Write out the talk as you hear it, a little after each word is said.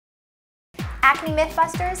Acne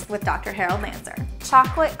Mythbusters with Dr. Harold Lancer.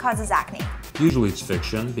 Chocolate causes acne. Usually it's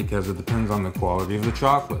fiction because it depends on the quality of the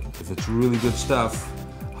chocolate. If it's really good stuff,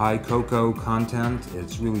 high cocoa content,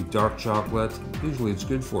 it's really dark chocolate, usually it's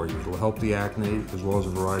good for you. It'll help the acne as well as a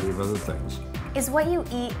variety of other things. Is what you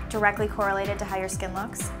eat directly correlated to how your skin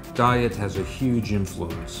looks? Diet has a huge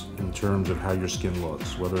influence in terms of how your skin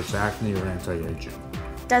looks, whether it's acne or anti-aging.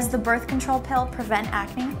 Does the birth control pill prevent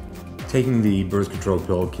acne? Taking the birth control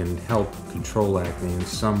pill can help control acne in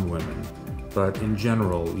some women, but in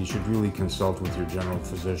general, you should really consult with your general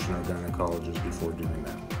physician or gynecologist before doing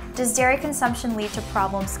that. Does dairy consumption lead to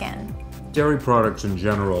problem skin? Dairy products in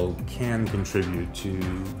general can contribute to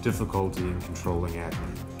difficulty in controlling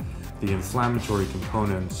acne. The inflammatory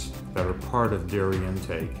components that are part of dairy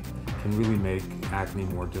intake can really make acne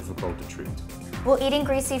more difficult to treat. Will eating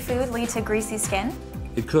greasy food lead to greasy skin?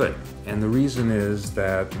 It could, and the reason is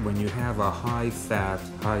that when you have a high fat,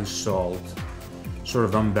 high salt, sort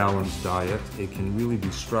of unbalanced diet, it can really be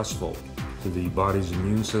stressful to the body's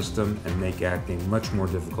immune system and make acne much more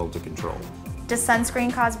difficult to control. Does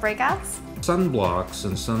sunscreen cause breakouts? Sunblocks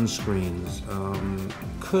and sunscreens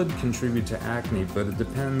could contribute to acne, but it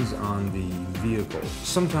depends on the vehicle.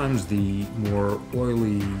 Sometimes the more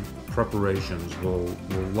oily preparations will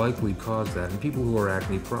likely cause that in people who are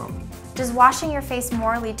acne prone. Does washing your face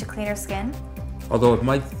more lead to cleaner skin? Although it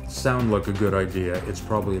might sound like a good idea, it's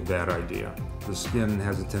probably a bad idea. The skin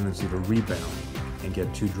has a tendency to rebound and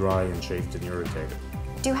get too dry and chafed and irritated.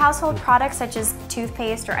 Do household products such as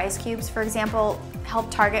toothpaste or ice cubes, for example, help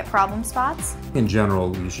target problem spots? In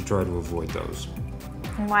general, you should try to avoid those.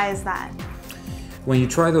 And why is that? When you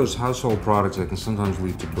try those household products, they can sometimes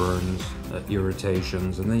lead to burns,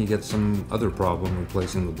 irritations, and then you get some other problem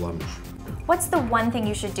replacing the blemish. What's the one thing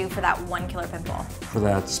you should do for that one killer pimple? For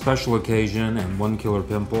that special occasion and one killer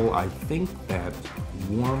pimple, I think that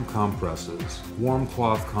warm compresses, warm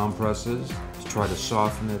cloth compresses, to try to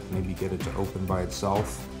soften it, maybe get it to open by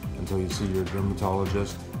itself until you see your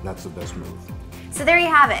dermatologist, that's the best move. So there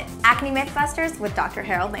you have it, Acne Mythbusters with Dr.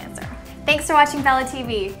 Harold Lancer. Thanks for watching Bella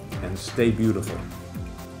TV. And stay beautiful.